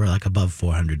lotteries were like above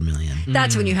 400 million.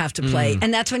 That's when you have to play.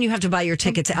 And that's when you have to buy your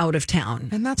tickets out of town.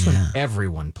 and that's when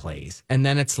everyone plays. And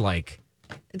then it's like,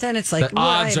 Then it's like, The well,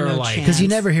 I odds have are no like- chance. Because you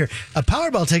never hear. A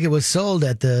Powerball ticket was sold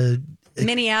at the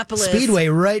Minneapolis. Speedway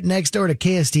right next door to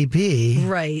KSTP.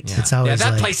 Right. It's always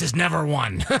that like, place has never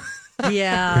won.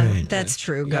 Yeah, that's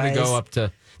true, You got to guys. go up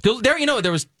to there. You know,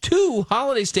 there was 2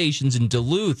 holiday stations in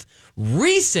Duluth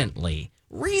recently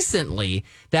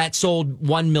that sold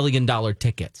 $1 million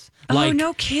tickets. Oh,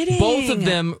 no kidding. Both of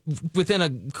them within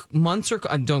a month or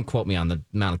don't quote me on the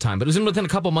amount of time, but it was within a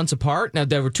couple months apart. Now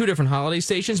there were 2 different holiday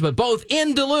stations, but both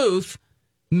in Duluth,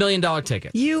 $1 million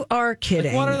tickets. You are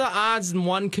kidding. Like, what are the odds in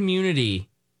one community?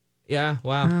 Yeah,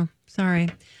 wow. Oh, sorry.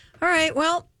 All right,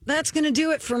 well, that's going to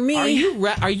do it for me. Are you?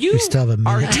 Are you? We still have a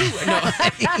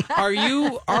minute. Are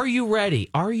you ready?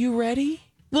 Are you ready?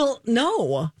 Well,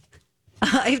 no.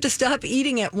 I have to stop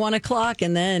eating at 1:00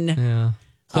 and then. Yeah.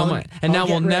 And now I'll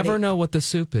we'll get never ready. know what the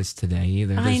soup is today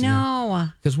either. I know.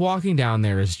 Because walking down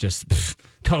there is just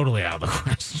totally out of the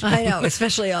question. I know,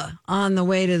 especially on the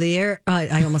way to the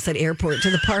I almost said airport, to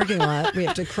the parking lot. We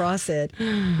have to cross it.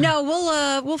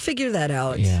 No, we'll figure that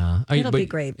out. Yeah. It'll be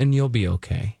great. And you'll be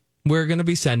okay. We're going to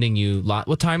be sending you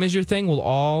what time is your thing? We'll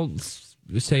all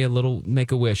say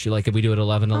make a wish. Like if we do it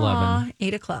 11:11.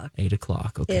 8:00.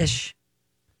 8:00. Okay. Ish.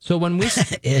 So when we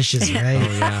ish is right.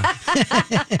 Oh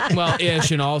yeah. Well,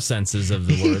 ish in all senses of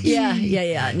the words.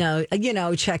 Yeah.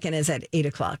 No, check-in is at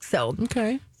 8:00. So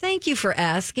okay. Thank you for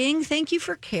asking. Thank you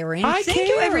for caring. I Thank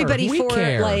you care. everybody We for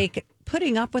care.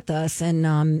 putting up with us,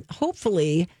 and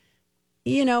hopefully,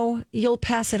 you'll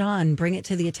pass it on, bring it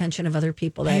to the attention of other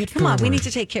people. Pay That it come on, we forward. need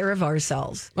to take care of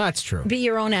ourselves. That's true. Be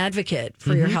your own advocate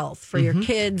for your health, for your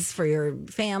kids, for your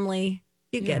family.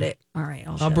 You get it. All right.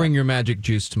 I'll bring your magic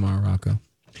juice tomorrow, Rocco.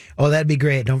 Oh, that'd be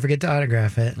great. Don't forget to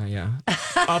autograph it. Yeah.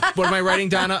 Up, what am I writing,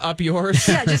 Donna? Up yours?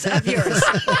 Yeah, just up yours.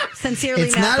 Sincerely,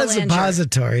 It's Matt not a Belanger.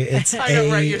 suppository. It's I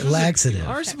know, right? a You're supposed to- laxative.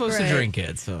 Are supposed to Right. drink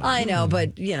it. So I know,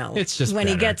 but It's just when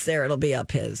he better. gets there, it'll be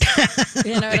up his.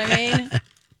 You know what I mean?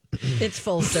 It's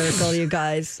full circle, you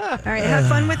guys. All right, have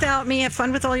fun without me. Have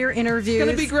fun with all your interviews. It's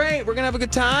gonna be great. We're gonna have a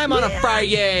good time on a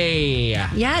Friday.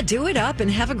 Yeah, do it up and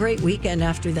have a great weekend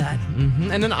after that.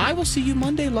 And then I will see you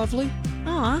Monday, lovely.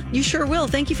 Aw, you sure will.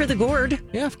 Thank you for the gourd.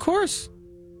 Yeah, of course.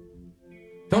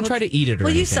 Don't try to eat it or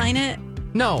Will you anything. sign it?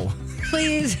 No.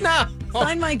 Please. No.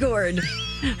 Sign my gourd.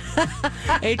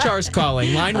 HR's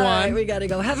calling. Line All 1. right, we got to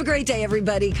go. Have a great day,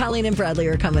 everybody. Colleen and Bradley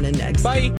are coming in next. Bye.